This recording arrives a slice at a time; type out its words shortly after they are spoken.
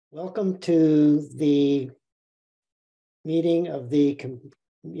Welcome to the meeting of the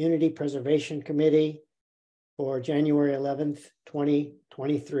Community Preservation Committee for January 11th,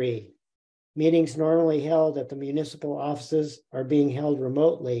 2023. Meetings normally held at the municipal offices are being held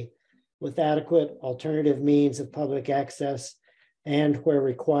remotely with adequate alternative means of public access and, where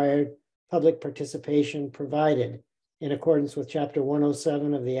required, public participation provided in accordance with Chapter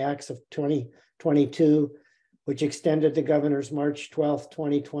 107 of the Acts of 2022, which extended the governor's March 12,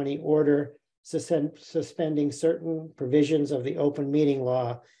 2020 order suspending certain provisions of the open meeting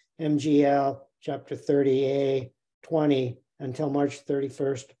law, MGL Chapter 30A 20 until March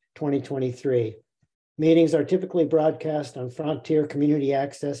 31st, 2023. Meetings are typically broadcast on Frontier Community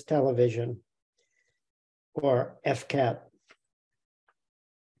Access Television, or FCAT.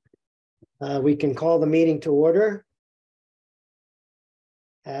 We can call the meeting to order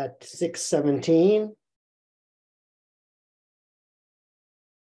at 6:17.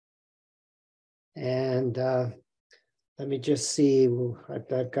 And let me just see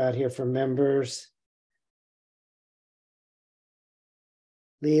what I've got here for members.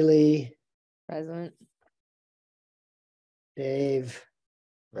 Lily. Present. Dave.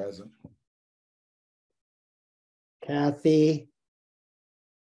 Present. Kathy.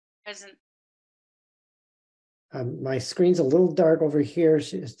 Present. My screen's a little dark over here.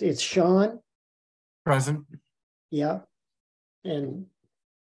 It's Sean. Present. Yeah. And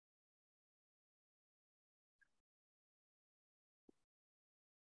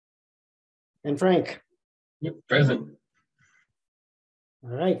Frank. Yep, present. All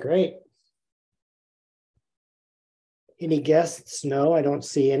right, great. Any guests? No, I don't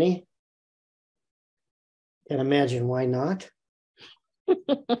see any. Can't imagine why not.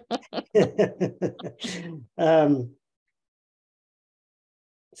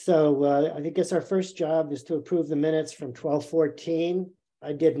 So I guess our first job is to approve the minutes from 12/14.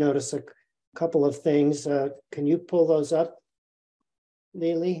 I did notice a couple of things. Can you pull those up,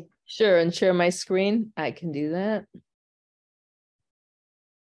 Lily? Sure, and share my screen. I can do that.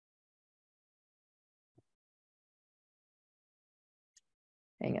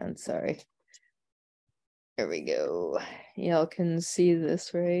 Hang on, sorry. There we go. Y'all can see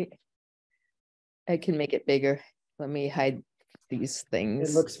this, right? I can make it bigger. Let me hide these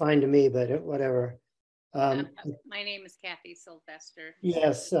things. It looks fine to me, but whatever. My name is Kathy Sylvester.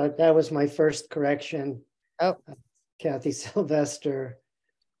 Yes, that was my first correction. Oh, Kathy Sylvester.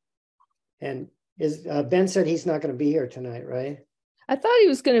 And Ben said he's not going to be here tonight, right? I thought he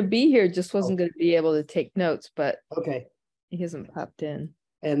was going to be here, just wasn't going to be able to take notes, but okay, he hasn't popped in.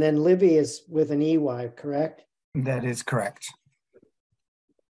 And then Libby is with an EY, correct? That is correct.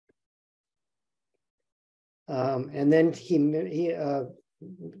 And then he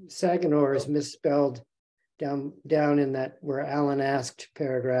Saginaw is misspelled down in that where Alan asked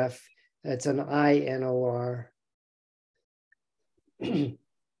paragraph. That's an INOR.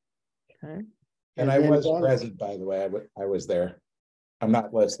 Okay. And I was present, by the way. I was there. I'm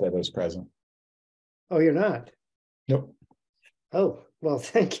not listed as present. Oh, you're not? Nope. Oh, well,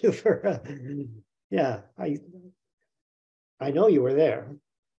 thank you for, yeah, I know you were there.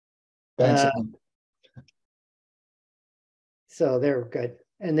 Thanks. So they're good.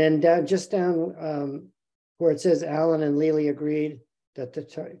 And then down where it says Alan and Lily agreed that the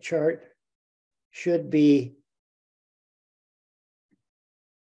chart should be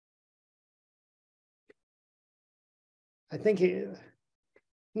I think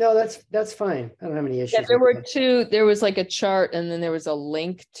no, that's fine. I don't have any issues. Yeah, there were two. There was like a chart, and then there was a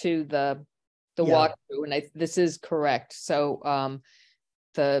link to the walkthrough, and this is correct. So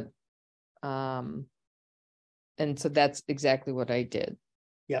and so that's exactly what I did.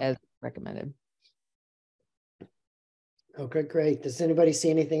 Yeah, as recommended. Okay, great. Does anybody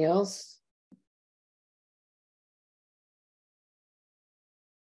see anything else?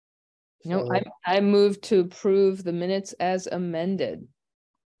 No, I moved to approve the minutes as amended.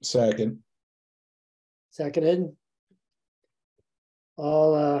 Second. Seconded.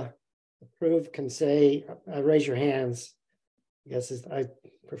 All approved can say, raise your hands. I guess I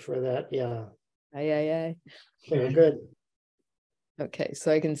prefer that. Yeah. Aye. Okay, we're good. Okay,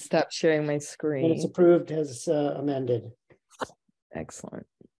 so I can stop sharing my screen. And it's approved as amended. Excellent.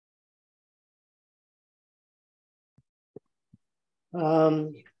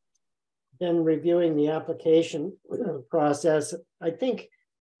 Then reviewing the application process, I think,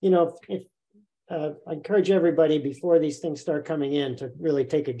 if I encourage everybody before these things start coming in to really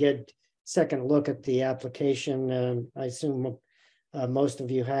take a good second look at the application. I assume most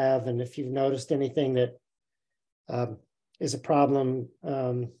of you have, and if you've noticed anything that is a problem,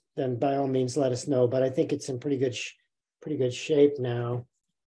 then by all means let us know. But I think it's in pretty good shape now.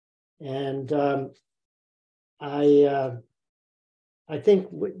 And I think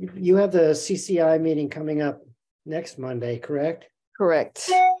you have the CCI meeting coming up next Monday, correct? Correct.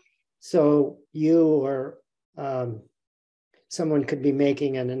 So you or someone could be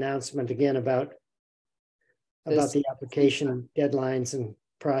making an announcement again about the application deadlines and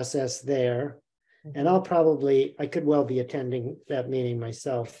process there. And I could well be attending that meeting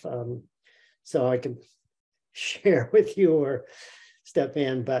myself. So I could share with you or step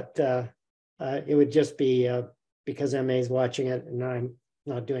in, but it would just be because MA is watching it and I'm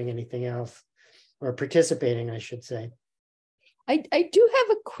not doing anything else or participating, I should say. I do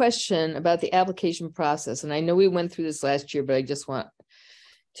have a question about the application process, and I know we went through this last year, but I just want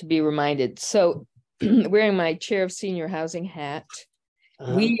to be reminded. So wearing my chair of senior housing hat,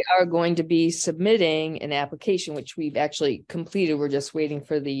 we are going to be submitting an application, which we've actually completed. We're just waiting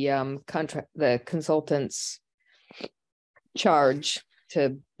for the the consultant's charge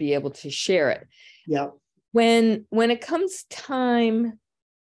to be able to share it. Yeah. When it comes time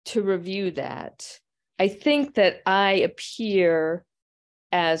to review that, I think that I appear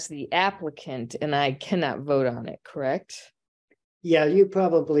as the applicant and I cannot vote on it, correct? Yeah, you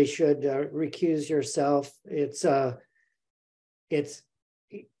probably should recuse yourself. It's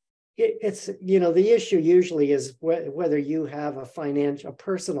you know, the issue usually is whether you have a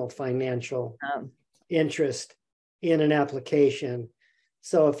personal financial interest in an application.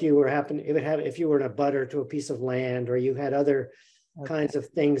 So if you were if you were in a butter to a piece of land, or you had other kinds of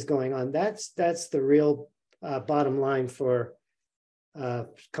things going on, that's the real bottom line for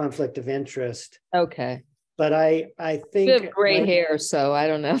conflict of interest. Okay. But I think you have gray hair, so I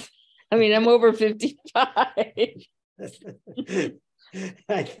don't know. I mean, I'm over 55.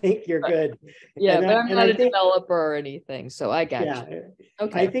 I think you're good. Yeah, but I'm not a developer or anything, so I got you.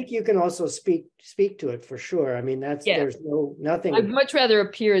 Okay. I think you can also speak to it for sure. I mean, there's nothing. I'd much rather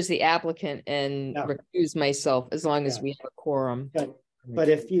appear as the applicant and recuse myself as long as we have a quorum. But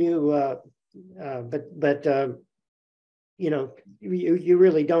if you, you know, you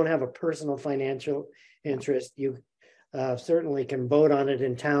really don't have a personal financial interest. You certainly can vote on it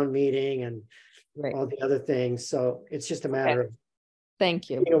in town meeting and all the other things. So it's just a matter of thank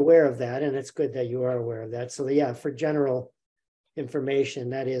you being aware of that, and it's good that you are aware of that. So yeah, for general information,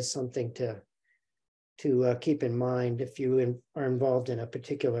 that is something to keep in mind. If you are involved in a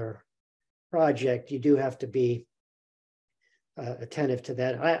particular project, you do have to be attentive to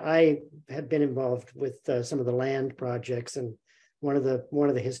that. I have been involved with some of the land projects and one of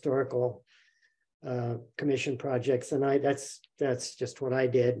the historical commission projects, and that's just what I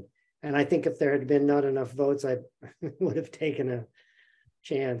did. And I think if there had been not enough votes, I would have taken a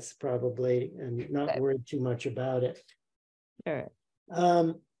chance probably and not worried too much about it. All right.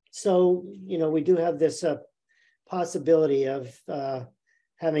 So, you know, we do have this possibility of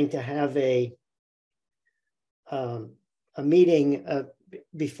having to have a meeting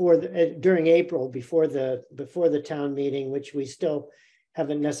during April before the town meeting, which we still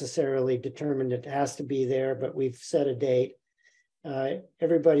haven't necessarily determined it has to be there, but we've set a date.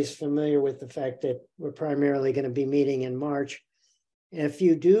 Everybody's familiar with the fact that we're primarily going to be meeting in March. If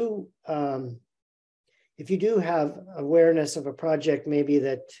you do have awareness of a project, maybe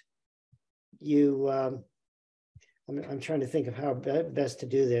that you, I'm trying to think of how best to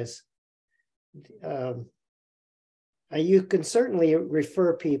do this. You can certainly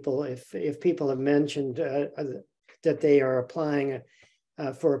refer people if people have mentioned that they are applying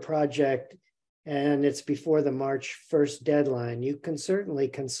for a project and it's before the March 1st deadline. You can certainly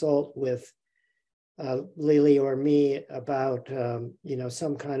consult with Lily or me about you know,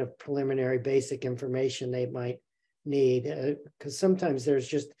 some kind of preliminary basic information they might need, because sometimes there's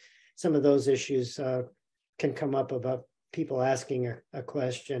just some of those issues can come up about people asking a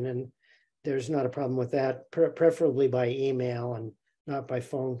question, and there's not a problem with that, preferably by email and not by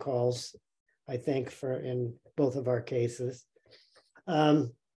phone calls, I think, in both of our cases.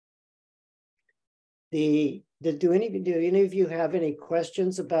 Do any of you have any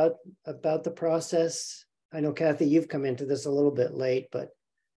questions about the process? I know, Kathy, you've come into this a little bit late, but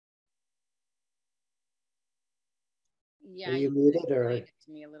yeah, are you muted or? Explain it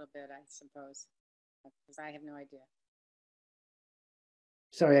to me a little bit, I suppose, because I have no idea.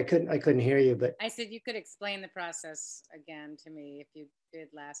 Sorry, I couldn't hear you, but I said you could explain the process again to me if you did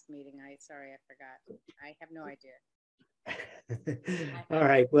last meeting. Sorry, I forgot. I have no idea. All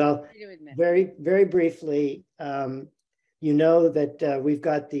right. Well, very, very briefly, you know that we've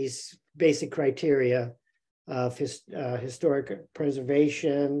got these basic criteria of historic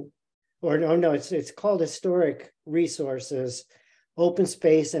preservation, or no, it's called historic resources, open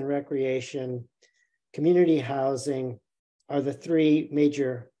space and recreation, community housing are the three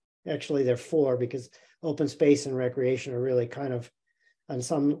major Actually, there are 4 because open space and recreation are really kind of on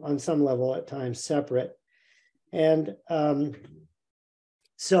some level at times separate. And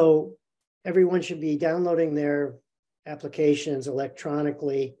so everyone should be downloading their applications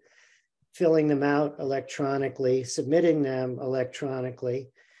electronically, filling them out electronically, submitting them electronically.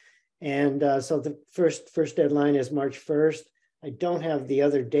 And so the first deadline is March 1st. I don't have the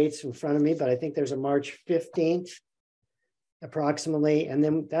other dates in front of me, but I think there's a March 15th approximately. And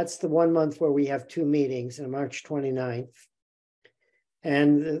then that's the 1 month where we have 2 meetings on March 29th.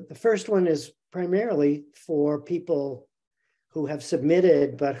 And the first one is primarily for people who have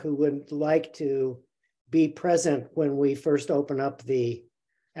submitted, but who would like to be present when we first open up the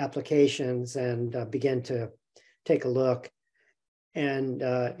applications and begin to take a look. And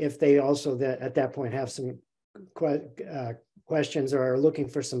if they also at that point have some questions or are looking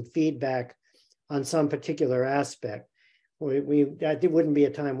for some feedback on some particular aspect, that wouldn't be a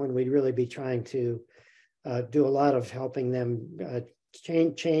time when we'd really be trying to do a lot of helping them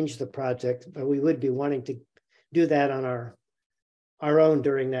change the project, but we would be wanting to do that on our own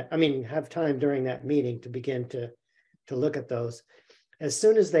during that. I mean, have time during that meeting to begin to look at those. As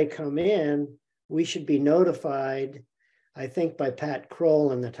soon as they come in, we should be notified, I think, by Pat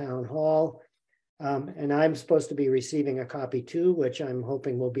Kroll in the town hall. And I'm supposed to be receiving a copy too, which I'm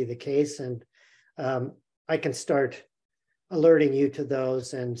hoping will be the case. And I can start alerting you to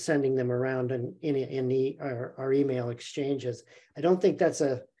those and sending them around in our email exchanges. I don't think that's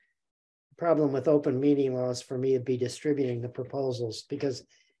a problem with open meeting laws for me to be distributing the proposals, because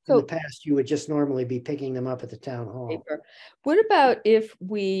in the past you would just normally be picking them up at the town hall. Paper. What about if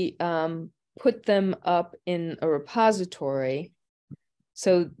we put them up in a repository,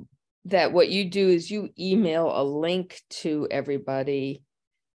 so that what you do is you email a link to everybody?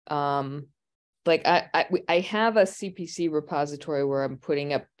 Like I have a CPC repository where I'm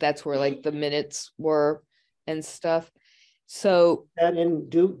putting up, that's where like the minutes were and stuff. So that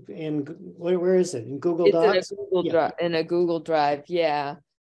where is it? In Google Docs? In a Google Drive, yeah.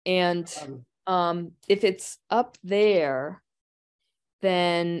 And if it's up there,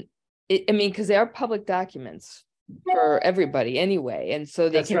 then I mean, because they are public documents for everybody anyway, and so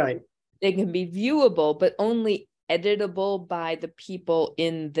they can be viewable, but only editable by the people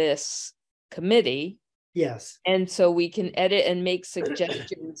in this committee. Yes. And so we can edit and make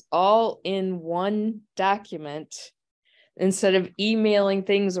suggestions all in one document instead of emailing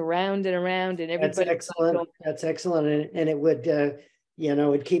things around and around and everybody. That's excellent. And it would,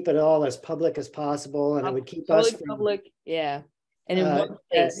 it'd keep it all as public as possible, and it would keep us from public. Yeah. And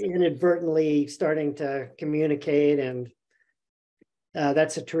inadvertently starting to communicate. And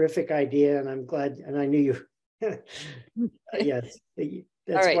that's a terrific idea. And I'm glad, and I knew you. Yes.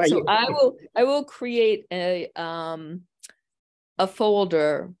 All right, so I will create a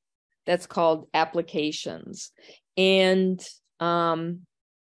folder that's called applications, and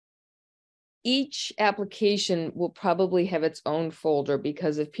each application will probably have its own folder,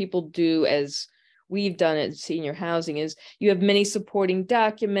 because if people do as we've done at senior housing, is you have many supporting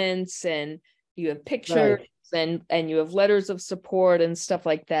documents and you have pictures. Right. And you have letters of support and stuff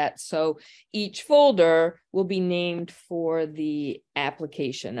like that. So each folder will be named for the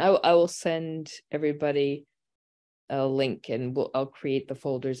application. I will send everybody a link, and I'll create the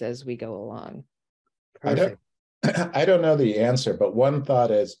folders as we go along. Perfect. I don't know the answer, but one thought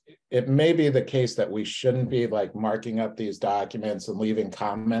is it may be the case that we shouldn't be like marking up these documents and leaving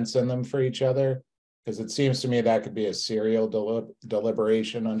comments in them for each other, because it seems to me that could be a serial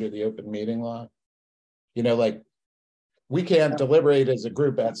deliberation under the open meeting law. Like we can't deliberate as a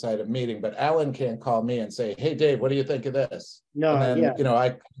group outside of meeting, but Alan can't call me and say, "Hey, Dave, what do you think of this?" No, and then,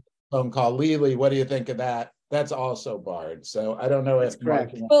 I phone call Lily, "What do you think of that?" That's also barred. So I don't know if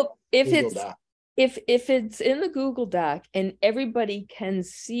if it's in the Google Doc and everybody can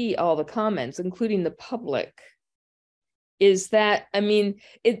see all the comments, including the public, is that, I mean,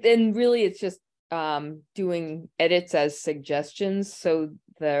 then really it's just doing edits as suggestions. So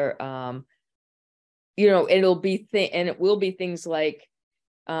they're it will be things like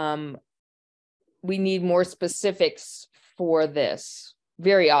we need more specifics for this.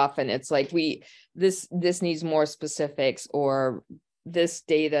 Very often it's like this needs more specifics, or this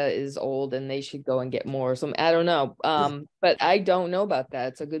data is old and they should go and get more. So I don't know. But I don't know about that.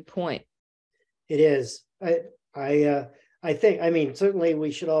 It's a good point. It is. I think, I mean, certainly we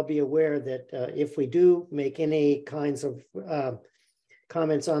should all be aware that if we do make any kinds of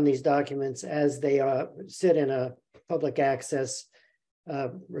comments on these documents as they sit in a public access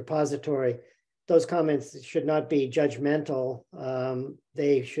repository, those comments should not be judgmental.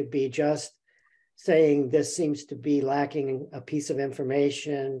 They should be just saying this seems to be lacking a piece of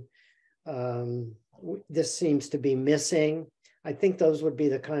information. This seems to be missing. I think those would be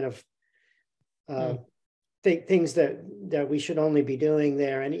the kind of things that we should only be doing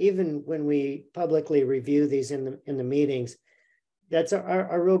there. And even when we publicly review these in the meetings, that's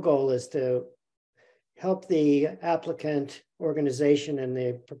our real goal, is to help the applicant organization and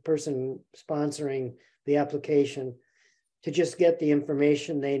the person sponsoring the application to just get the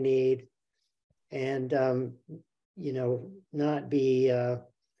information they need, and not be.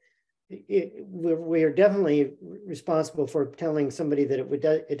 We are definitely responsible for telling somebody that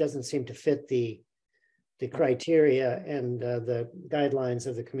it doesn't seem to fit the criteria and the guidelines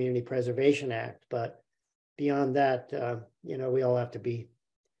of the Community Preservation Act. But beyond that, we all have to be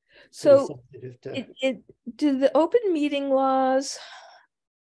so do the open meeting laws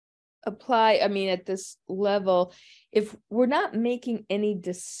apply? I mean, at this level, if we're not making any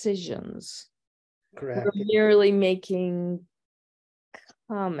decisions, correct, we're merely making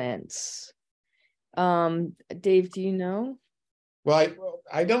comments. Dave, do you know? Well,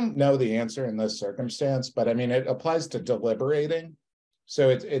 I don't know the answer in this circumstance, but I mean, it applies to deliberating. So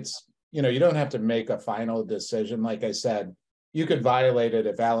it's you don't have to make a final decision. Like I said, you could violate it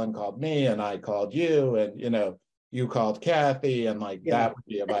if Alan called me and I called you, and you called Kathy, and that would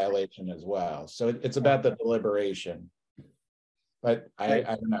be a violation as well. So it's about the deliberation. But I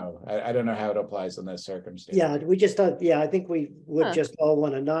don't know. I don't know how it applies in this circumstance. Yeah, we just thought, I think we would just all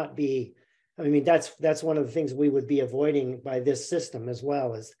want to not be. I mean, that's one of the things we would be avoiding by this system as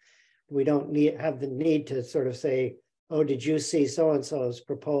well, is we don't have the need to sort of say, oh, did you see so-and-so's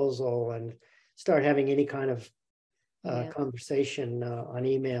proposal, and start having any kind of conversation on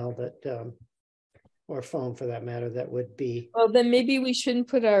email that or phone for that matter, that would be. Well, then maybe we shouldn't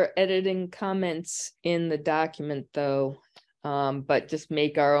put our editing comments in the document though, but just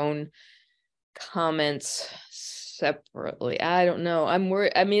make our own comments separately. I don't know. I'm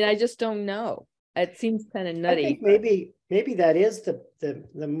worried. I mean, I just don't know. It seems kind of nutty. I think maybe that is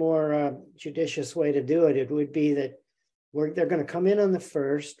the more judicious way to do it. It would be that they're going to come in on the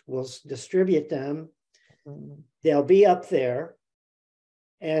 1st. We'll distribute them. They'll be up there,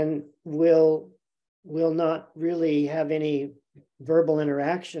 and we'll not really have any verbal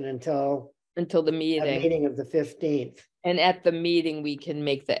interaction until the meeting of the 15th. And at the meeting, we can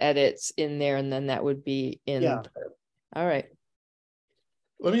make the edits in there, and then that would be in. Yeah. All right.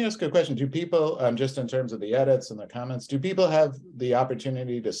 Let me ask a question. Do people, just in terms of the edits and the comments, do people have the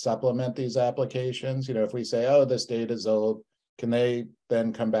opportunity to supplement these applications? If we say, oh, this data is old, can they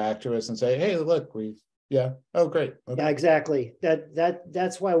then come back to us and say, hey, look, oh, great. Okay. Yeah, exactly.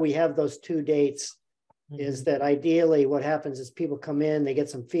 That's why we have those 2 dates, is that ideally what happens is people come in, they get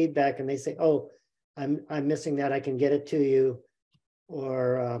some feedback, and they say, oh, I'm missing that. I can get it to you,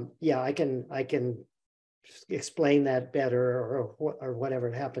 or I can explain that better, or whatever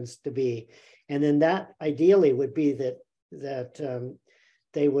it happens to be. And then that ideally would be that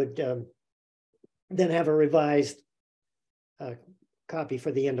they would then have a revised copy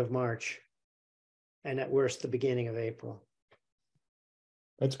for the end of March, and at worst the beginning of April.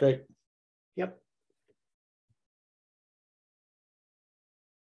 That's great. Yep.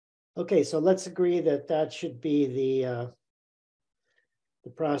 Okay, so let's agree that should be the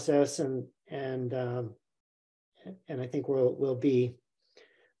process, and I think we'll be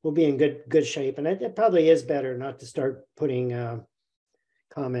in good shape. And it probably is better not to start putting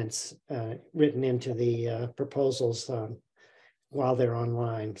comments written into the proposals while they're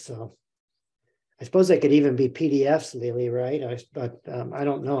online. So I suppose they could even be PDFs, Lily, right? But I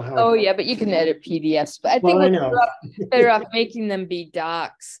don't know how. Oh yeah, but you can edit PDFs. But I think we're better off making them be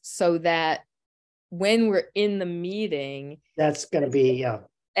docs, so that when we're in the meeting, that's going to be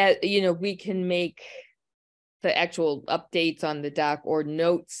we can make the actual updates on the doc or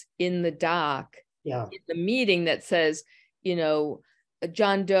notes in the doc. Yeah. In the meeting that says,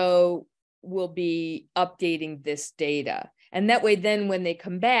 John Doe will be updating this data. And that way, then when they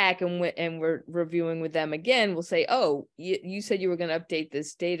come back and we're reviewing with them again, we'll say, oh, you said you were going to update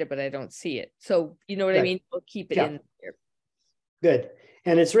this data, but I don't see it. So you know what I mean? We'll keep it in there. Good.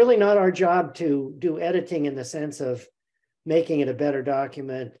 And it's really not our job to do editing in the sense of making it a better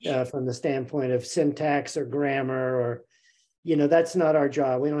document from the standpoint of syntax or grammar, or, that's not our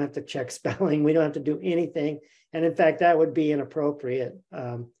job. We don't have to check spelling. We don't have to do anything. And in fact, that would be inappropriate.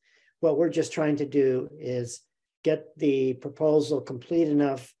 What we're just trying to do is get the proposal complete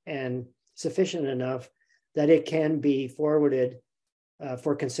enough and sufficient enough that it can be forwarded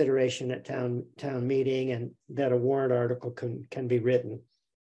for consideration at town meeting, and that a warrant article can be written.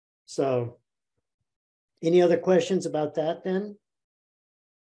 So any other questions about that then?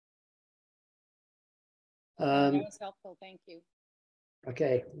 That was helpful, thank you.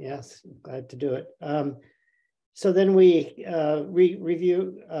 Okay, yes, glad to do it. So then we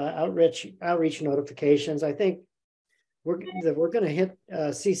review outreach notifications. I think we're going to hit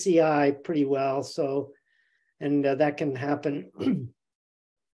CCI pretty well. So, and that can happen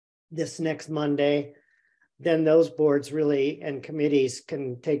this next Monday. Then those boards really and committees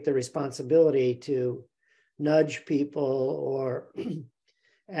can take the responsibility to nudge people or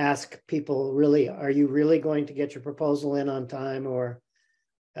ask people, really, are you really going to get your proposal in on time, or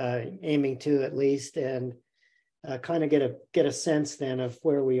aiming to at least, and kind of get a sense then of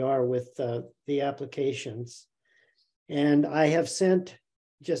where we are with the applications. And I have sent,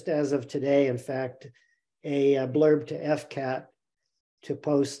 just as of today, in fact, a blurb to FCAT to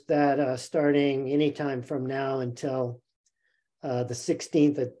post that starting anytime from now until the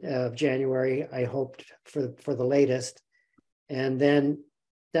 16th of January, I hoped for the latest. And then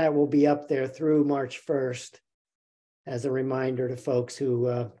that will be up there through March 1st as a reminder to folks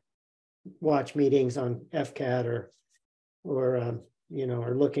who watch meetings on FCAT or you know,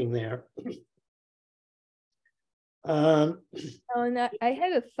 are looking there. Oh, and I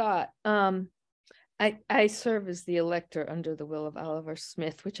had a thought. I serve as the elector under the will of Oliver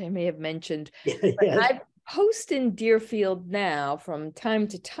Smith, which I may have mentioned. Yes. I post in Deerfield now from time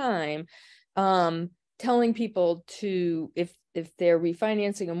to time, telling people to, if they're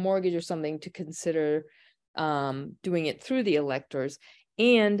refinancing a mortgage or something, to consider doing it through the electors.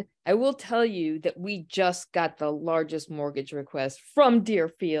 And I will tell you that we just got the largest mortgage request from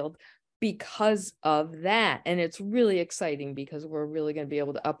Deerfield because of that. And it's really exciting because we're really going to be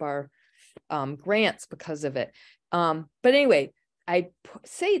able to up our grants because of it. But anyway, I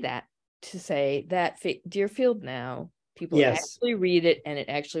say that to say that Deerfield now, people actually read it and it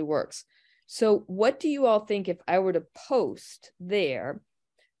actually works. So what do you all think if I were to post there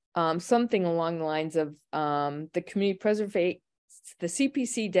something along the lines of the community preservation, the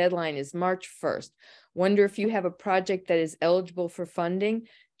CPC deadline is March 1st. Wonder if you have a project that is eligible for funding.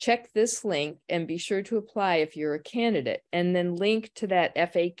 Check this link and be sure to apply if you're a candidate, and then link to that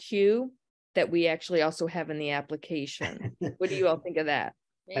FAQ that we actually also have in the application. What do you all think of that?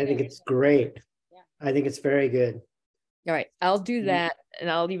 I think it's great. Yeah. I think it's very good. All right, I'll do that, and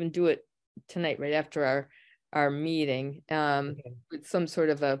I'll even do it tonight right after our meeting, with some sort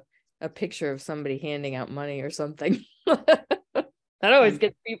of a picture of somebody handing out money or something. That always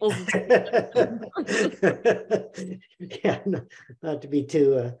gets people's yeah, not to be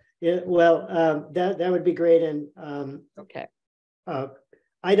too yeah, well, that would be great. And okay. I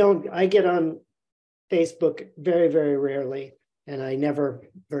get on Facebook very, very rarely, and I never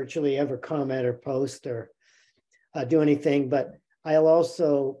virtually ever comment or post or do anything, but I'll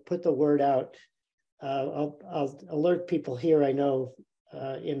also put the word out. I'll alert people here, I know,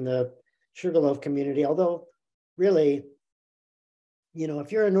 in the Sugarloaf community, although really, you know,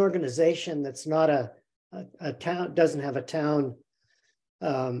 if you're an organization that's not a town, doesn't have a town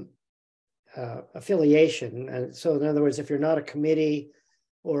affiliation, and so in other words, if you're not a committee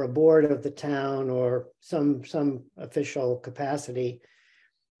or a board of the town or some official capacity,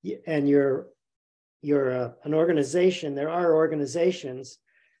 and you're an organization, there are organizations.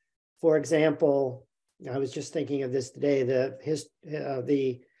 For example, I was just thinking of this today,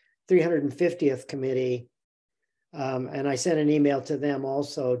 the 350th committee, and I sent an email to them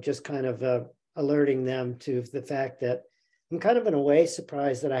also, just kind of alerting them to the fact that I'm kind of in a way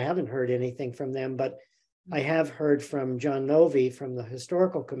surprised that I haven't heard anything from them, but I have heard from John Novi from the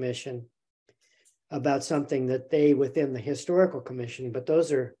Historical Commission about something that they within the Historical Commission, but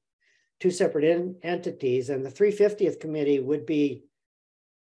those are two separate entities, and the 350th committee would be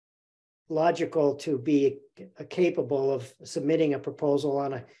logical to be capable of submitting a proposal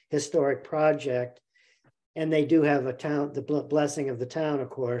on a historic project. And they do have the blessing of the town, of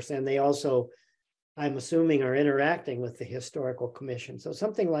course, and they also, I'm assuming, are interacting with the Historical Commission. So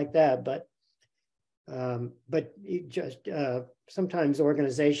something like that, but sometimes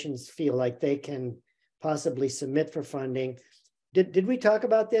organizations feel like they can possibly submit for funding. Did we talk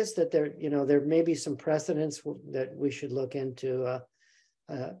about this, that there may be some precedents that we should look into?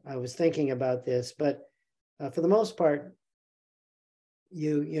 I was thinking about this, but for the most part,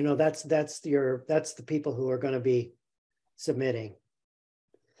 that's the people who are going to be submitting.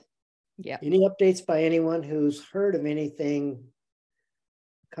 Yeah. Any updates by anyone who's heard of anything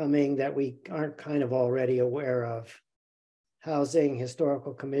coming that we aren't kind of already aware of? Housing,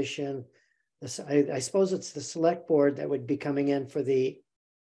 Historical Commission. I suppose it's the select board that would be coming in for the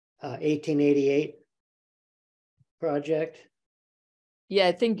 1888 project. Yeah,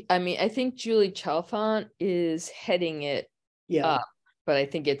 I think Julie Chalfant is heading it Yeah, up, but I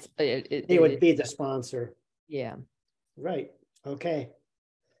think they would be the sponsor. Yeah. Right, okay.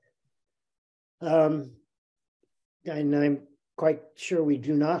 And I'm quite sure we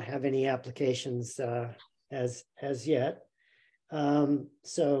do not have any applications as yet.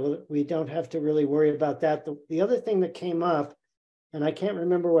 So we don't have to really worry about that. The other thing that came up, and I can't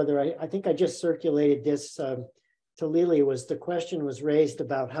remember whether I think I just circulated this to Lily, was the question was raised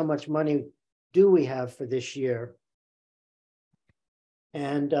about how much money do we have for this year?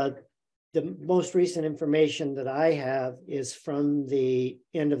 And the most recent information that I have is from the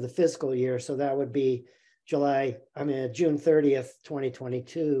end of the fiscal year. So that would be June 30th,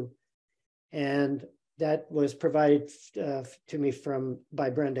 2022. And that was provided to me by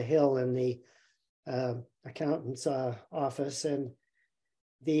Brenda Hill in the accountant's office. And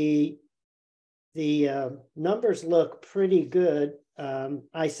the numbers look pretty good.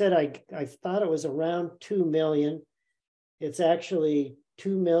 I said I thought it was around 2 million. It's actually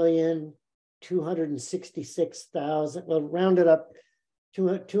 2,266,000. Well, rounded up to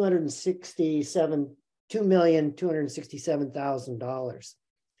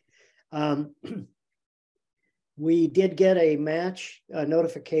 $2,267,000. We did get a match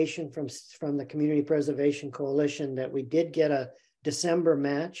notification from the Community Preservation Coalition that we did get a December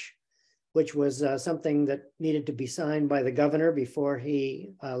match, which was something that needed to be signed by the governor before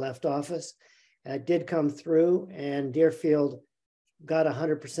he left office. It did come through, and Deerfield got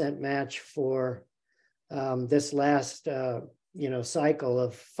 100% match for this last cycle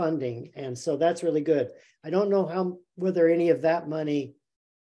of funding, and so that's really good. I don't know whether any of that money,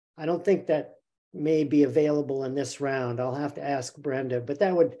 I don't think that may be available in this round. I'll have to ask Brenda, but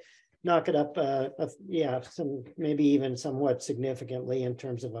that would knock it up, maybe even somewhat significantly in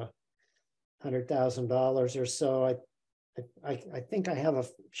terms of $100,000 or so. I think I have a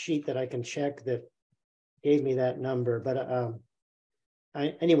sheet that I can check that gave me that number, but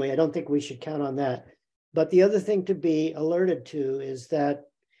anyway, I don't think we should count on that. But the other thing to be alerted to is that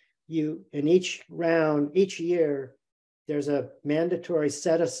in each round, each year, there's a mandatory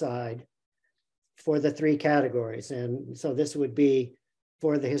set aside for the 3 categories. And so this would be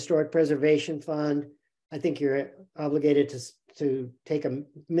for the Historic Preservation Fund. I think you're obligated to take a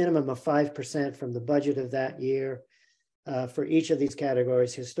minimum of 5% from the budget of that year for each of these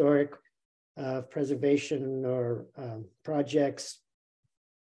categories: historic preservation or projects,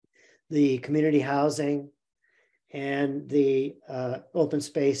 the community housing, and the open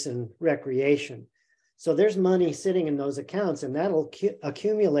space and recreation. So there's money sitting in those accounts, and that'll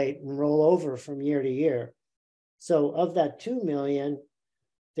accumulate and roll over from year to year. So of that 2 million,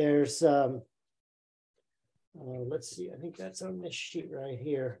 there's, let's see, I think that's on this sheet right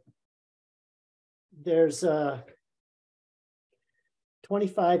here. There's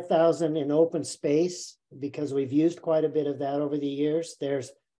 25,000 in open space because we've used quite a bit of that over the years.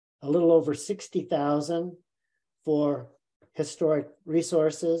 There's a little over 60,000 for historic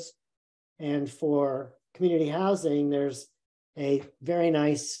resources. And for community housing, there's a very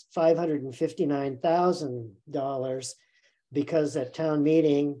nice $559,000 because at town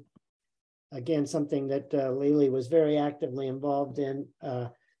meeting, again, something that Lily was very actively involved in,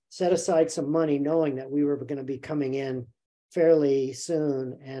 set aside some money knowing that we were going to be coming in fairly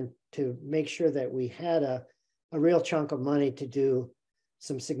soon, and to make sure that we had a real chunk of money to do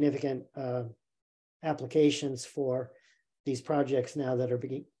some significant applications for these projects now that are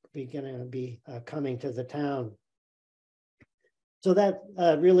going to be coming to the town. So that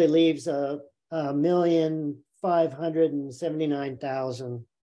really leaves $1,579,000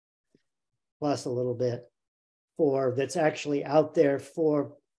 plus a little bit that's actually out there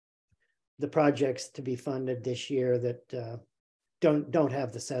for the projects to be funded this year that don't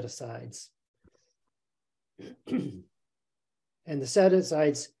have the set asides. And the set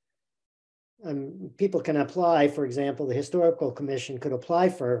asides, people can apply. For example, the Historical Commission could apply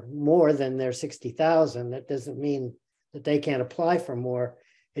for more than their 60,000. That doesn't mean that they can't apply for more.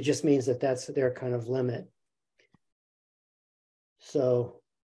 It just means that that's their kind of limit. So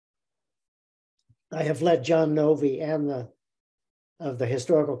I have let John Novi and of the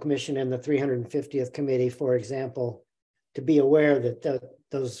Historical Commission and the 350th Committee, for example, to be aware that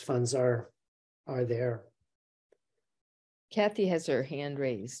those funds are there. Kathy has her hand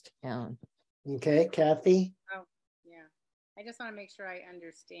raised down. Okay, Kathy? Oh, yeah. I just want to make sure I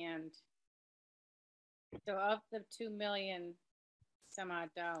understand. So of the 2 million some odd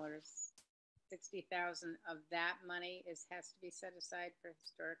dollars, 60,000 of that money has to be set aside for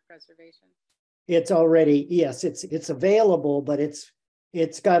historic preservation? It's already, yes, it's available, but it's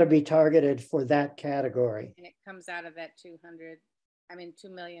got to be targeted for that category. And it comes out of that 2,267,000.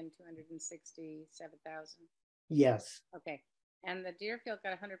 Yes. Okay. And the Deerfield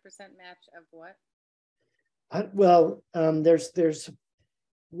got 100% match of what? Well,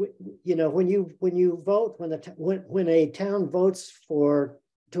 you know, when you vote, when a town votes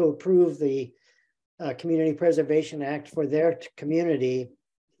to approve the Community Preservation Act for their community,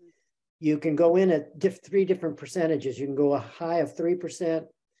 you can go in at three different percentages. You can go a high of 3%,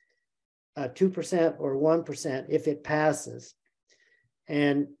 2%, or 1% if it passes.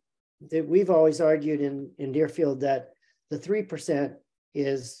 And we've always argued in Deerfield that the 3%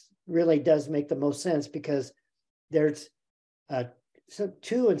 really does make the most sense, because there's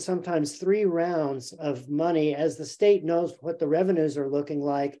two and sometimes three rounds of money as the state knows what the revenues are looking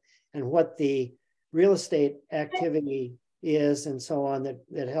like and what the real estate activity is and so on,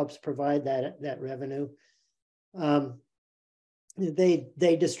 that helps provide that revenue.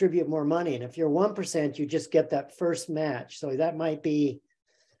 They distribute more money, and if you're 1%, you just get that first match. So that might be,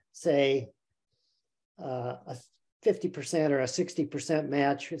 say, a 50% or a 60%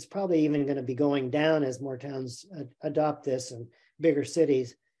 match. It's probably even going to be going down as more towns adopt this and bigger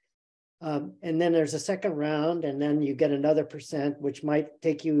cities. And then there's a second round, and then you get another percent, which might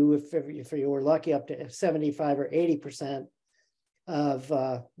take you, if you were lucky, up to 75 or 80% of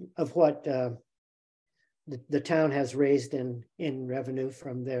what the town has raised in revenue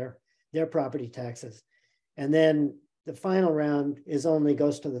from their property taxes. And then the final round only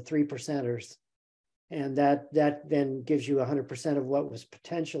goes to the 3%ers. And that then gives you 100% of what was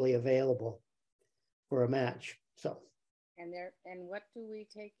potentially available for a match. So. And what do we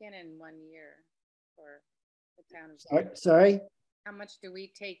take in 1 year for the town of Sorry? How much do we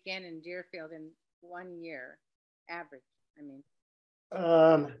take in Deerfield in 1 year average? I mean,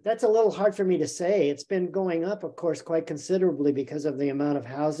 that's a little hard for me to say. It's been going up, of course, quite considerably because of the amount of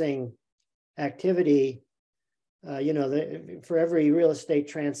housing activity. You know, for every real estate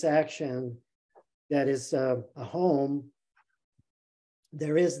transaction that is a home,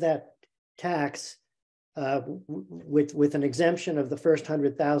 there is that tax with an exemption of the first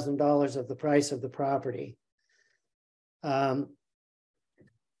 $100,000 of the price of the property. You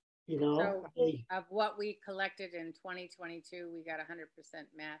know, so of what we collected in 2022, we got 100%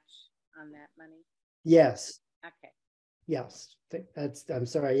 match on that money. Yes. Okay. Yes, I'm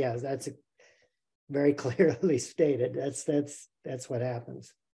sorry. Yeah, that's very clearly stated. That's what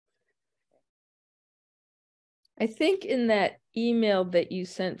happens. I think in that email that you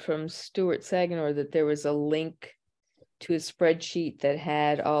sent from Stuart Saganor that there was a link to a spreadsheet that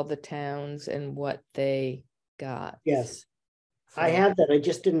had all the towns and what they got. Yes, so, I have that. I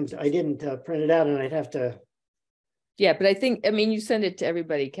didn't print it out, and I'd have to. Yeah, but I mean, you send it to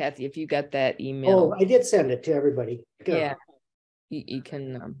everybody, Kathy, if you got that email. Oh, I did send it to everybody. Good. Yeah, you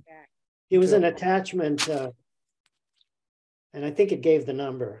can. It was an attachment, and I think it gave the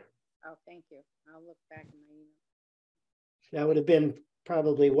number. Oh, thank you. I'll look back in my email. That would have been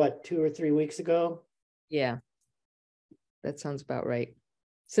probably what, 2 or 3 weeks ago? Yeah, that sounds about right.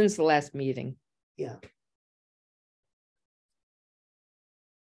 Since the last meeting. Yeah.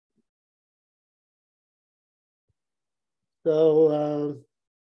 So,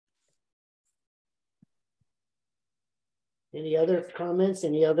 any other comments?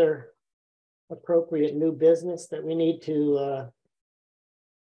 Any other appropriate new business that we need to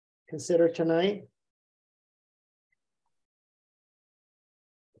consider tonight?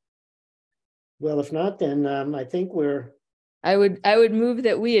 Well, if not, then I think we're. I would move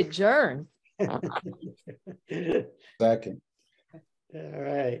that we adjourn. Second. All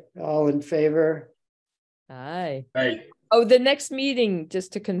right. All in favor? Aye. Hey. Oh, the next meeting,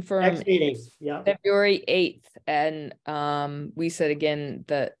 just to confirm, Next meeting. Yeah. February 8th, and we said again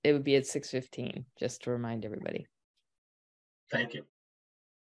that it would be at 6:15, just to remind everybody. Thank you.